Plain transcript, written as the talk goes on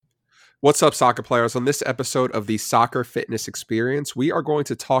What's up, soccer players? On this episode of the Soccer Fitness Experience, we are going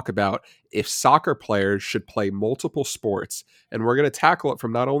to talk about if soccer players should play multiple sports. And we're going to tackle it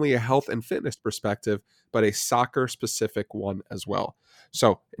from not only a health and fitness perspective, but a soccer specific one as well.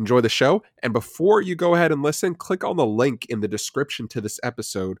 So enjoy the show. And before you go ahead and listen, click on the link in the description to this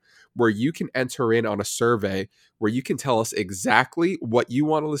episode where you can enter in on a survey where you can tell us exactly what you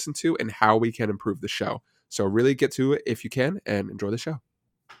want to listen to and how we can improve the show. So really get to it if you can and enjoy the show.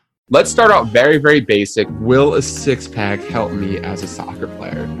 Let's start out very, very basic. Will a six-pack help me as a soccer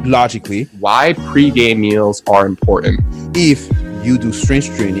player? Logically, Why pre-game meals are important. if you do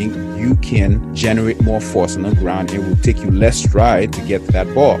strength training, you can generate more force on the ground. It will take you less stride to get to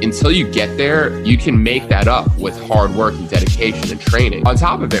that ball. Until you get there, you can make that up with hard work and dedication and training. On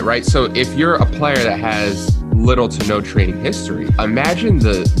top of it, right? So if you're a player that has little to no training history, imagine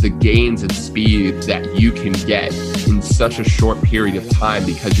the gains and speed that you can get in such a short period of time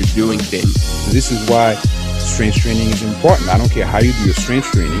because you're doing things. This is why strength training is important. I don't care how you do your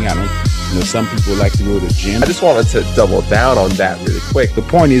strength training. Some people like to go to the gym. I just wanted to double down on that really quick. The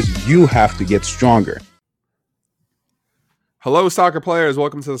point is you have to get stronger. Hello, soccer players.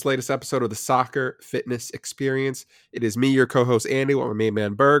 Welcome to this latest episode of the Soccer Fitness Experience. It is me, your co-host, Andy, with my main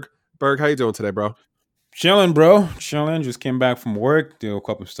man, Berg. Berg, how you doing today, bro? Chilling, bro. Chilling. Just came back from work, do a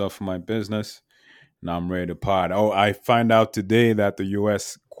couple of stuff for my business. Now I'm ready to pod. Oh, I find out today that the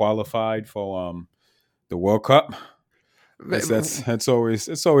U.S. qualified for the World Cup. That's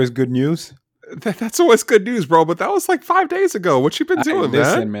always good news. That's always good news, bro. But that was like 5 days ago. What you been doing,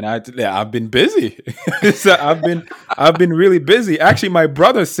 man? I've been busy. I've been really busy. Actually, my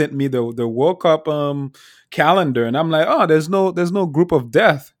brother sent me the World Cup calendar, and I'm like, oh, there's no group of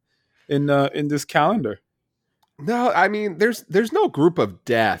death in this calendar. No, I mean, there's no group of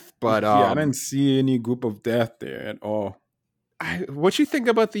death, but I didn't see any group of death there at all. What you think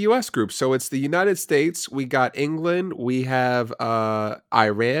about the U.S. group? So it's the United States. We got England. We have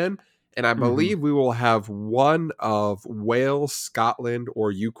Iran. And I believe we will have one of Wales, Scotland, or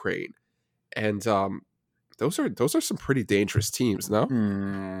Ukraine. And those are some pretty dangerous teams, no?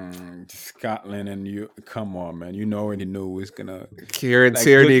 Scotland and you, come on, man. You already know who's gonna. Kieran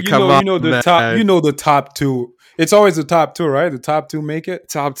Tierney, come on, top. You know the top two. It's always the top two, right? The top two make it.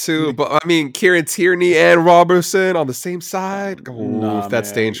 Top two, but I mean, Kieran Tierney and Robertson on the same side.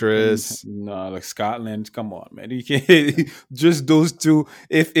 That's dangerous. No, like Scotland. Come on, man. You can't just those two.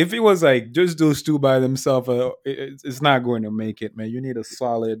 If it was like just those two by themselves, it's not going to make it, man. You need a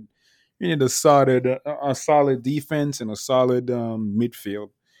solid defense and a solid midfield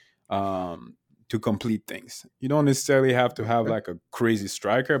to complete things. You don't necessarily have to have like a crazy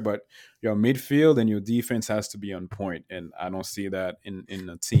striker, but your midfield and your defense has to be on point. And I don't see that in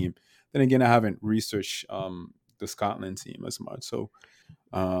a team. Then again, I haven't researched the Scotland team as much, so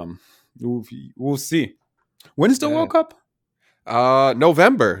we'll see. When is the World Cup?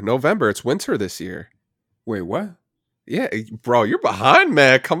 November. It's winter this year. Wait, what? Yeah, bro, you're behind,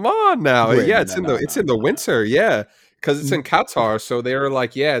 man. Come on now. It's in the winter. Yeah, because it's in Qatar, so they're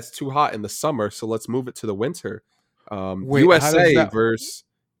like, yeah, it's too hot in the summer, so let's move it to the winter. USA versus.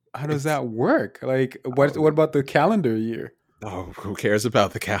 How does that work? Like, what about the calendar year? Oh, who cares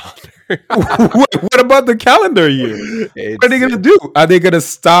about the calendar? What about the calendar year? What are they gonna do? Are they gonna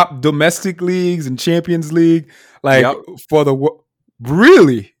stop domestic leagues and Champions League for the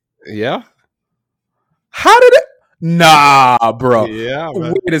really? Yeah. How did it? Nah, bro. Yeah.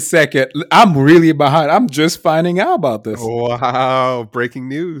 Man. Wait a second. I'm really behind. I'm just finding out about this. Wow. Breaking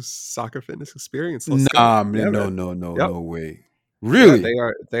news. Soccer Fitness Experience. Nah, man. No way. Really?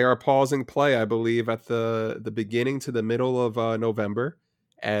 Yeah, they are pausing play, I believe, at the beginning to the middle of November,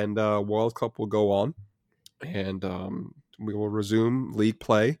 and World Cup will go on, and we will resume league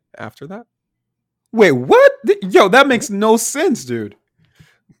play after that. Wait, what? Yo, that makes no sense, dude.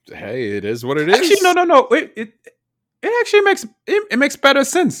 Hey, it is what it is. Actually, no. It actually makes better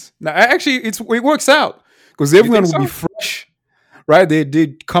sense. Now, actually, it works out because everyone will be fresh, right?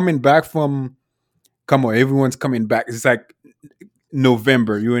 They coming back from. Come on, everyone's coming back. It's like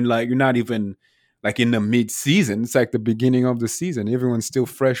November. You're not even like in the mid-season. It's like the beginning of the season. Everyone's still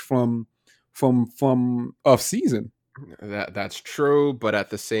fresh from off season. That's true, but at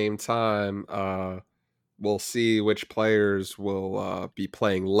the same time, we'll see which players will be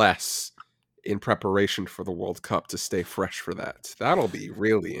playing less in preparation for the World Cup to stay fresh for that. That'll be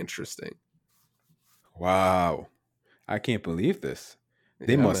really interesting. Wow. I can't believe this.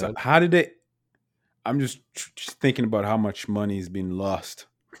 They must have. How did they? I'm just thinking about how much money is being lost.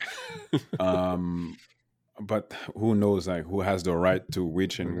 But who knows, like, who has the right to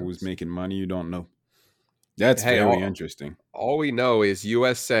which and who's making money? You don't know. That's Hey, very interesting. all we know is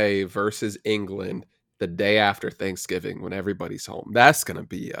USA versus England the day after Thanksgiving when everybody's home. That's gonna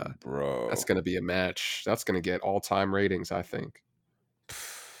be Bro. a match. That's gonna get all-time ratings, I think.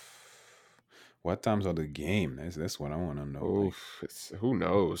 What times are the game? That's what I want to know. Oh, who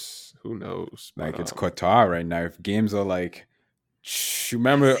knows? Who knows? Like, But it's Qatar right now. If games are like,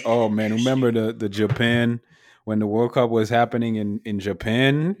 remember? Oh man, remember the Japan when the World Cup was happening in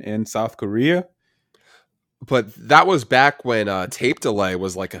Japan and South Korea? but that was back when tape delay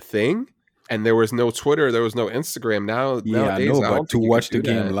was like a thing, and there was no Twitter, there was no Instagram. Yeah, I Nowadays, know, I but don't to think you could watch the do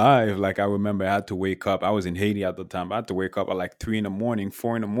game that. live, like I remember I had to wake up. I was in Haiti at the time. I had to wake up at like 3 in the morning,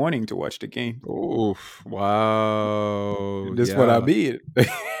 4 in the morning to watch the game. Oof! Wow! This what I Yeah. mean.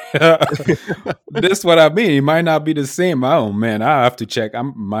 This what I mean. It might not be the same. Oh man, I have to check. I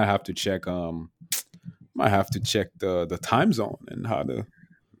might have to check. Might have to check the time zone and how the Yeah,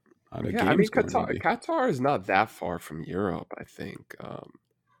 I mean, game's going to be. Qatar is not that far from Europe, I think.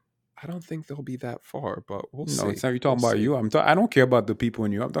 I don't think they'll be that far, but we'll No, it's see. not. You're We'll talking about see. you. I don't care about the people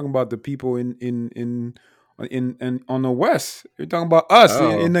in you. I'm talking about the people in on the West. You're talking about us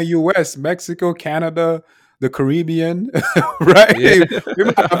in Oh, the U.S., Mexico, Canada, the Caribbean, right? yeah. We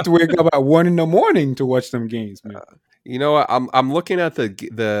might have to wake up at 1 in the morning to watch them games, man. You know what? I'm looking at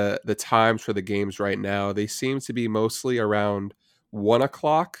the times for the games right now. They seem to be mostly around 1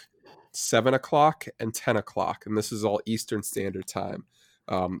 o'clock, 7 o'clock, and 10 o'clock, and this is all Eastern Standard Time.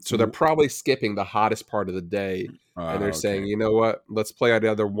 So they're probably skipping the hottest part of the day, and they're saying, Okay. you know what? Let's play at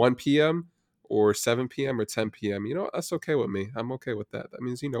either 1 p.m. or 7 p.m. or 10 p.m. You know what? That's okay with me. I'm okay with that. That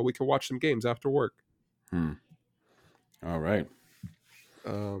means we can watch some games after work. Hmm. All right.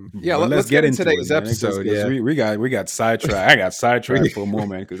 Yeah, But let's let's get get into into it, today's man. Because episode. Yeah. we got sidetracked. I got sidetracked for a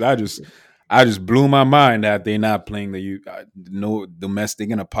moment because I just blew my mind that they're not playing no domestic.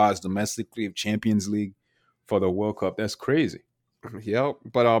 They're gonna pause domestically of Champions League for the World Cup. That's crazy. Yep.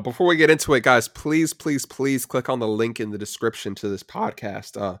 But before we get into it, guys, please, please, please click on the link in the description to this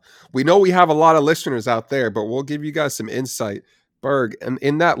podcast. We know we have a lot of listeners out there, but we'll give you guys some insight. Berg, and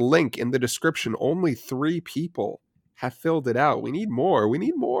in that link in the description, only 3 people have filled it out. We need more. We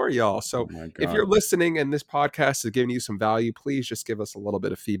need more, y'all. So Oh my if you're God. listening and this podcast is giving you some value, please just give us a little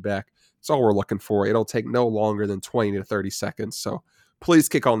bit of feedback. That's all we're looking for. It'll take no longer than 20 to 30 seconds. So please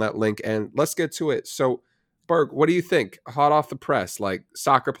click on that link and let's get to it. So, Berg, what do you think? Hot off the press, like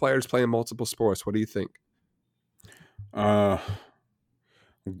soccer players playing multiple sports. What do you think? Uh,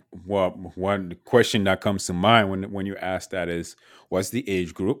 well, one question that comes to mind when you ask that is, what's the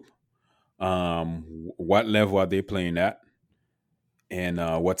age group? What level are they playing at? And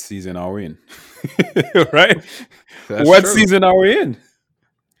what season are we in? Right? That's What true. season are we in?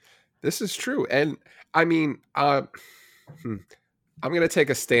 This is true. And I mean, I'm gonna take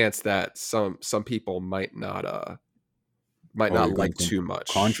a stance that some people might not Oh, you're like going too much.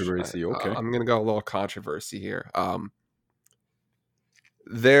 controversy. Okay. I'm gonna go a little controversy here.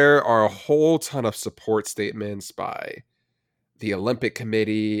 There are a whole ton of support statements by the Olympic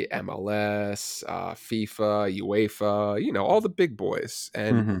Committee, MLS, FIFA, UEFA, all the big boys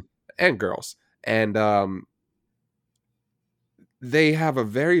Mhm. and girls. And they have a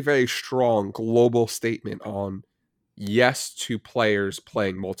very, very strong global statement on yes to players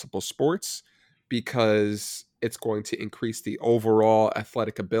playing multiple sports because it's going to increase the overall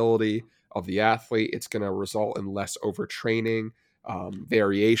athletic ability of the athlete. It's going to result in less overtraining.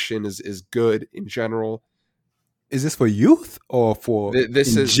 Variation is good in general. Is this for youth or for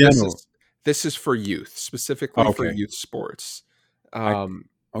This in is this general? is this is for youth, specifically for Okay. youth sports. I, Um,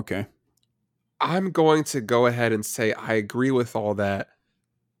 okay. I'm going to go ahead and say I agree with all that.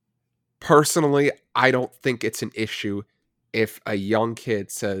 Personally, I don't think it's an issue if a young kid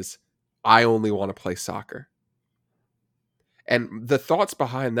says, I only want to play soccer. And the thoughts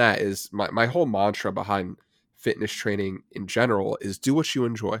behind that is my whole mantra behind fitness training in general is do what you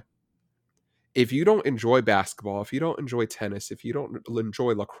enjoy. If you don't enjoy basketball, if you don't enjoy tennis, if you don't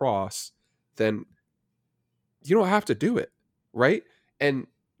enjoy lacrosse, then you don't have to do it, right? And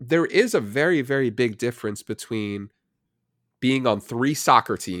there is a very, very big difference between being on 3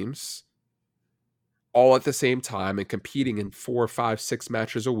 soccer teams all at the same time and competing in 4, 5, 6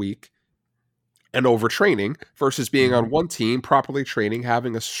 matches a week and overtraining versus being on Mhm. one team, properly training,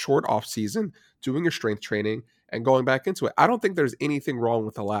 having a short off season, doing your strength training, and going back into it. I don't think there's anything wrong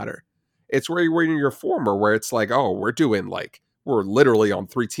with the latter. It's where you're in your former, where it's like, oh, we're literally on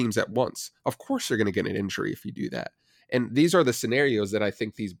 3 teams at once. Of course, you're going to get an injury if you do that. And these are the scenarios that I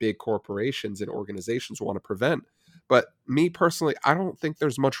think these big corporations and organizations want to prevent. But me personally, I don't think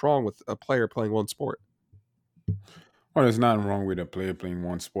there's much wrong with a player playing one sport. Well, there's nothing wrong with a player playing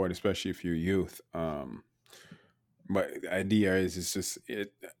one sport, especially if you're youth. But the idea is, it's just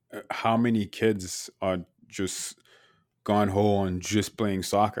how many kids are just gone whole on just playing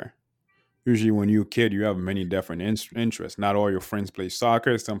soccer? Usually, when you're a kid, you have many different interests. Not all your friends play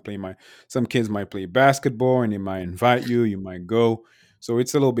soccer. Some kids might play basketball, and they might invite you. You might go. So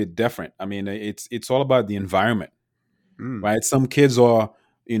it's a little bit different. I mean, it's all about the environment, Mm. right? Some kids are,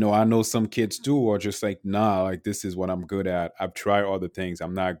 I know some kids too are just like, nah, like this is what I'm good at. I've tried other things.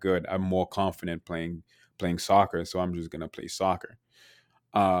 I'm not good. I'm more confident playing soccer, so I'm just gonna play soccer.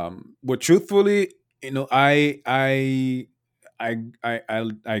 But truthfully, I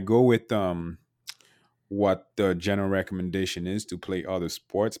go with what the general recommendation is to play other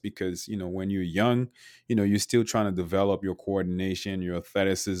sports, because when you're young, you're still trying to develop your coordination, your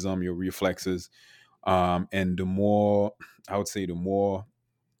athleticism, your reflexes, and the more, I would say, the more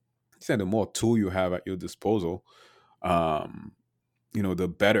tool you have at your disposal, um, the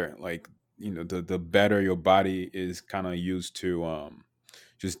better. Like, the better your body is kind of used to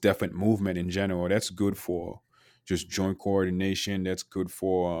just different movement in general. That's good for just joint coordination. That's good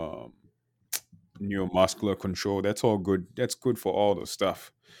for neuromuscular control. That's all good. That's good for all the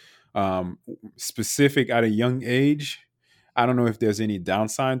stuff. Specific at a young age, I don't know if there's any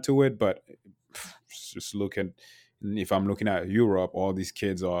downside to it, but just look at, if I'm looking at Europe, all these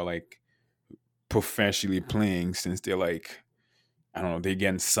kids are like professionally playing since they're like, I don't know, they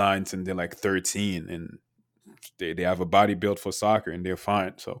getting signed and they're like 13, and they have a body built for soccer and they're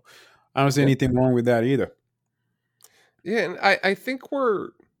fine. So I don't see Yeah. anything wrong with that either. Yeah, and I think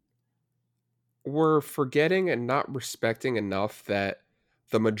we're forgetting and not respecting enough that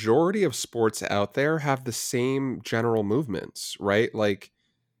the majority of sports out there have the same general movements, right? Like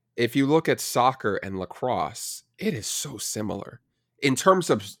if you look at soccer and lacrosse, it is so similar in terms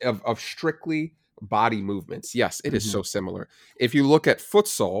of strictly body movements. Yes, it is Mhm. so similar. If you look at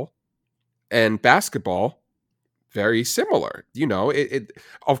futsal and basketball, very similar. It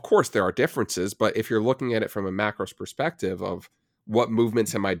of course there are differences, but if you're looking at it from a macros perspective of what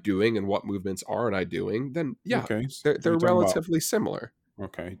movements am I doing and what movements aren't I doing, then yeah, Okay. So they're you're talking about, relatively similar.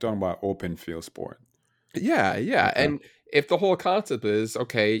 okay, you're talking about open field sport. Yeah, yeah. Okay. And if the whole concept is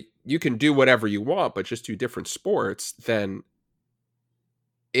okay, you can do whatever you want, but just do different sports, then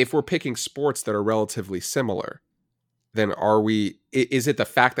if we're picking sports that are relatively similar, then is it the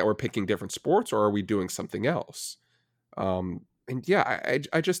fact that we're picking different sports, or are we doing something else? And yeah,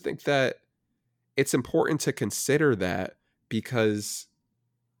 I just think that it's important to consider that, because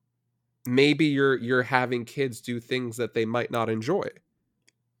maybe you're having kids do things that they might not enjoy,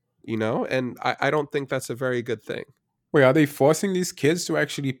 and I don't think that's a very good thing. Wait, are they forcing these kids to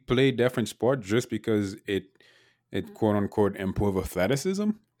actually play different sport just because it quote unquote improve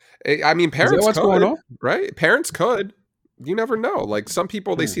athleticism? I mean, Is that parents what's going could, on? right? Parents could. You never know. Like some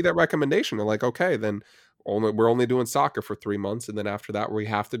people, they Hmm. see that recommendation. They're like, okay, then we're only doing soccer for 3 months, and then after that we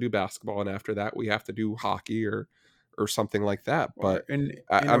have to do basketball, and after that we have to do hockey or something like that. Or But in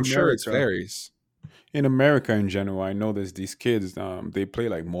I'm sure it America, varies. in America in general, I know there's these kids. They play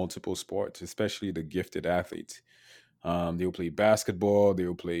like multiple sports, especially the gifted athletes. They'll play basketball.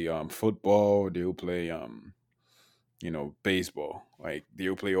 They'll play football. They'll play baseball. Like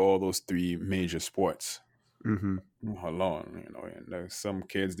they'll play all those three major sports Hmm. alone. And there's some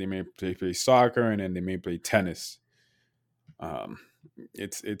kids, they play soccer, and then they may play tennis. Um,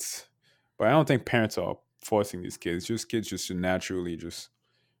 it's, but I don't think parents are forcing these kids. Just kids just should naturally just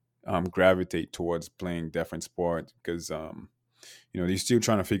gravitate towards playing different sports, because they're still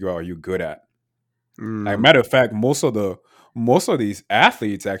trying to figure out what you're good at. Like, Mm. matter of fact, most of these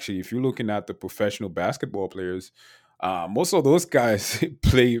athletes, actually, if you're looking at the professional basketball players, most of those guys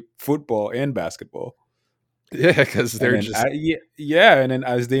play football and basketball. Yeah, because And then and then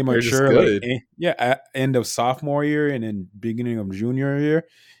as they they're just mature, like good. at end of sophomore year and then beginning of junior year,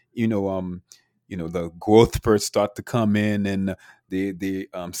 the growth spurts start to come in, and they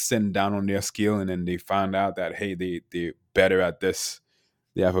send down on their skill, and then they find out that, hey, they're better at this.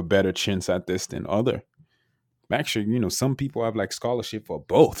 They have a better chance at this than other. Actually, some people have like scholarship for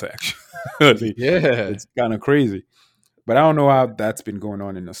both. Actually, Yeah. it's kind of crazy. But I don't know how that's been going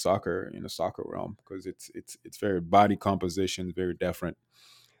on in the soccer realm, because it's very body composition, very different.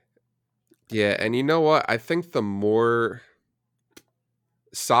 Yeah, and you know what? I think the more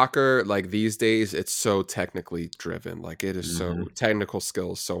soccer, like these days, it's so technically driven. Like it is Hmm. so technical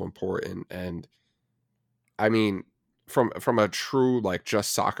skill is so important. And I mean, from a true like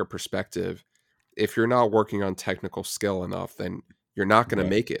just soccer perspective, if you're not working on technical skill enough, then you're not going to That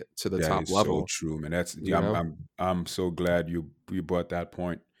make it to the that top is so level, true, man. That's you yeah, I'm know? I'm I'm so glad you brought that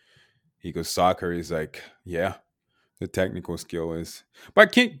point, because soccer is like, yeah, The technical skill is,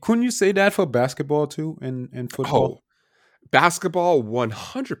 but couldn't you say that for basketball too and Oh, football? basketball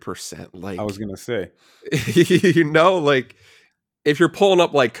 100%. I was Like, gonna say, like if you're pulling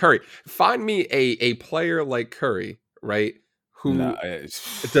up like Curry, find me a player like Curry, right? nah, Who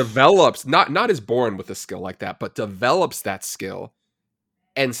develops, not is born with a skill like that, but develops that skill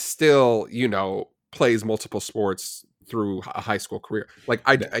and still, plays multiple sports through a high school career. Like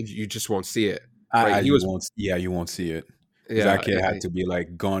you just won't see it, right? He you was, won't. Yeah, you won't see it because that yeah, kid had to be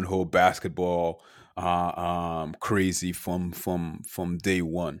like gun ho basketball, crazy from day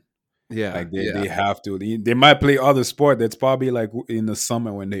one. yeah, Like yeah, they have to. They might play other sport that's probably like in the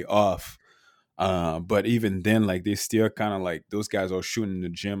summer when they off. But even then, like they still kind of like those guys are shooting in the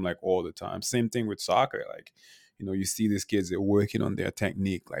gym like all the time. Same thing with soccer. Like, you see these kids they're working on their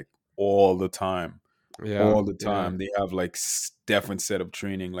technique like all the time yeah, all the yeah, time. They have like different set of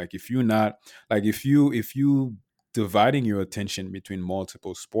training. Like if you're not like if you dividing your attention between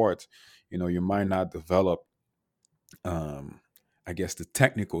multiple sports, you might not develop um I guess the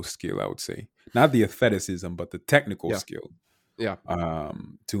technical skill, I would say. Not the athleticism, but the technical yeah, skill yeah,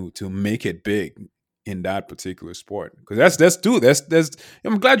 to make it big in that particular sport. Because that's too that's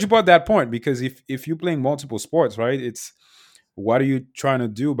I'm glad you brought that point because if you're playing multiple sports, right, it's what are you trying to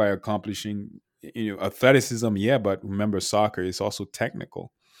do by accomplishing athleticism, yeah, but remember soccer is also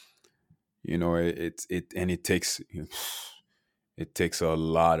technical. It takes it takes a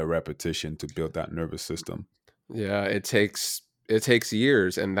lot of repetition to build that nervous system. yeah. It takes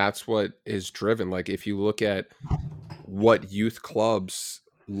years, and that's what is driven. Like if you look at what youth clubs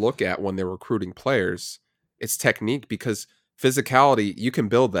look at when they're recruiting players, it's technique because physicality, you can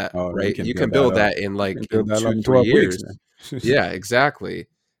build that, Oh, you right? can You can build that build up. that in You can like build in that up two, in three 12 weeks, years. man. Yeah, exactly.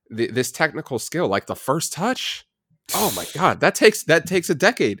 This technical skill, like the first touch, oh my God, that takes a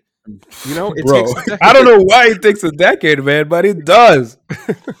decade. It Bro, takes a I don't decade. know why it takes a decade, man, but it does.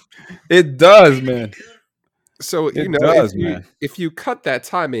 It does, man. So, It if does, you man. if you cut that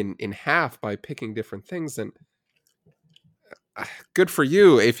time in half by picking different things, then good for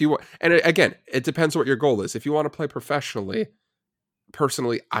you. If you and again, it depends what your goal is. If you want to play professionally,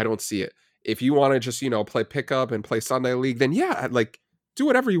 personally, I don't see it. If you want to just, play pickup and play Sunday league, then yeah, like do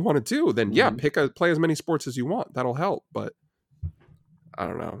whatever you want to do. Then yeah, Mhm. play as many sports as you want. That'll help. But I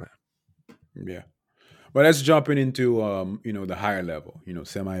don't know, man. Yeah. But let's jumping into the higher level,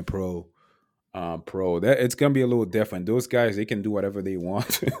 semi pro, pro. That it's gonna be a little different. Those guys they can do whatever they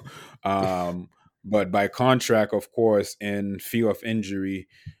want. um, but by contract, of course, in fear of injury,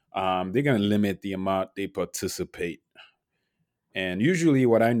 they're gonna limit the amount they participate. And usually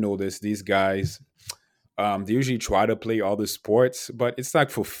what I notice, these guys, they usually try to play all the sports, but it's like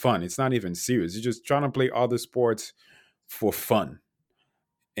for fun. It's not even serious. You're just trying to play all the sports for fun.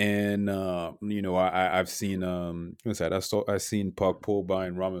 And I've seen what's that? I've seen Park Pogba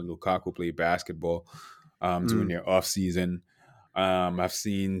and Romelu Lukaku play basketball during Mm, their off season. I've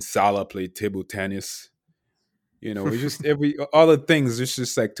seen Salah play table tennis. It's just every other things. It's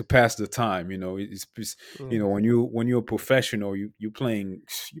just like to pass the time. It's just, yeah, when you're a professional, you playing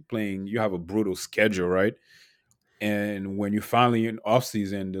you have a brutal schedule, right? And when you finally in off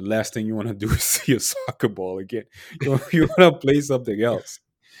season, the last thing you want to do is see a soccer ball again. You want to play something else.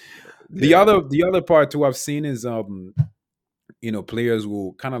 The yeah, other the other part too I've seen is players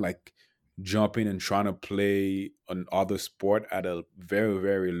will kind of like jump in and trying to play another sport at a very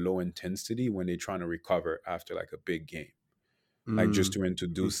very low intensity when they're trying to recover after like a big game, like just mm, to mm.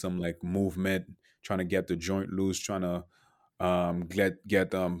 introduce some like movement, trying to get the joint loose, trying to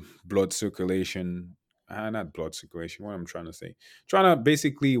get blood circulation, not blood circulation, what I'm trying to say, trying to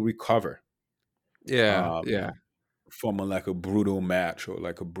basically recover Yeah, yeah, um from like a brutal match or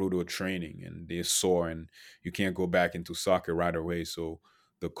like a brutal training, and they're sore and you can't go back into soccer right away, so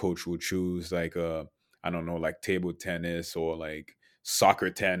the coach will choose like I don't know, like table tennis or like soccer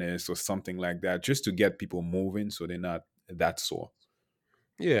tennis or something like that, just to get people moving so they're not that sore.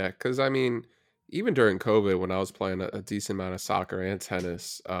 yeah. Because I mean, even during COVID, when I was playing a decent amount of soccer and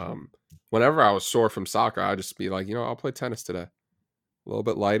tennis, whenever I was sore from soccer, I'd just be like, I'll play tennis today. A little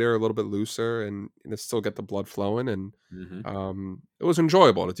bit lighter, a little bit looser, and still get the blood flowing. And Hmm. it was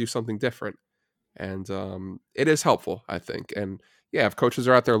enjoyable to do something different. And it is helpful, I think. And yeah, if coaches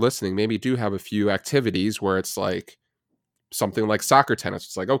are out there listening, maybe do have a few activities where it's like something like soccer tennis.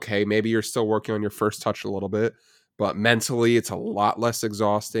 It's like, okay, maybe you're still working on your first touch a little bit, but mentally it's a lot less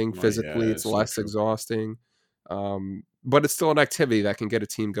exhausting. Oh yeah, Physically, it's that's so less true. exhausting. But it's still an activity that can get a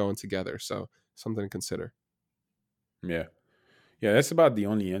team going together. So something to consider. Yeah, yeah, that's about the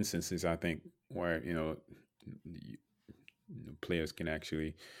only instances I think where players can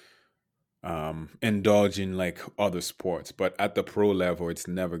actually indulge in like other sports. But at the pro level, it's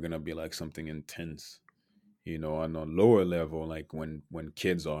never gonna be like something intense. On a lower level, like when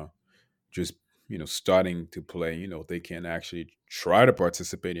kids are just starting to play, they can actually try to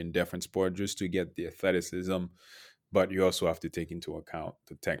participate in different sport just to get the athleticism, but you also have to take into account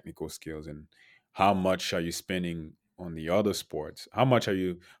the technical skills and how much are you spending on the other sports, how much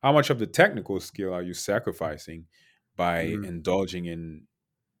of the technical skill are you sacrificing by Mm.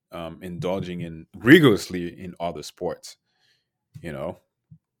 indulging in rigorously in other sports, you know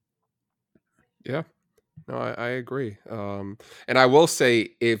Yeah. No, I agree. And I will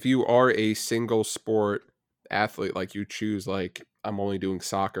say, if you are a single sport athlete, like you choose, like I'm only doing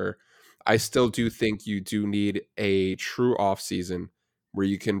soccer, I still do think you do need a true off season where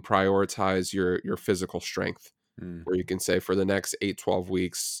you can prioritize your physical strength, Mm. where you can say for the next 8-12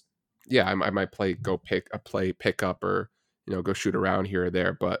 weeks, yeah, I might play pickup, or go shoot around here or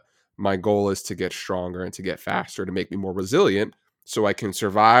there, but my goal is to get stronger and to get faster to make me more resilient, so I can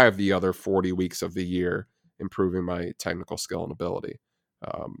survive the other 40 weeks of the year, improving my technical skill and ability.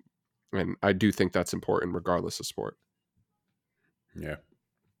 Um, and I do think that's important regardless of sport. Yeah.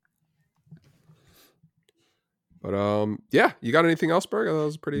 But yeah, you got anything else, Berg? That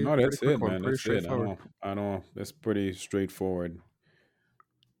was a No, pretty that's quick it, one, man. pretty That's it. straightforward. I don't. That's pretty straightforward.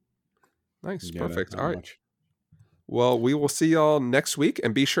 Nice, Yeah, that's perfect. not All right. much. Well, we will see y'all next week,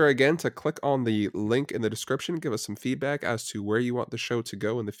 and be sure again to click on the link in the description. Give us some feedback as to where you want the show to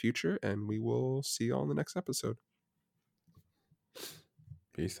go in the future, and we will see y'all in the next episode.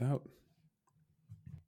 Peace out.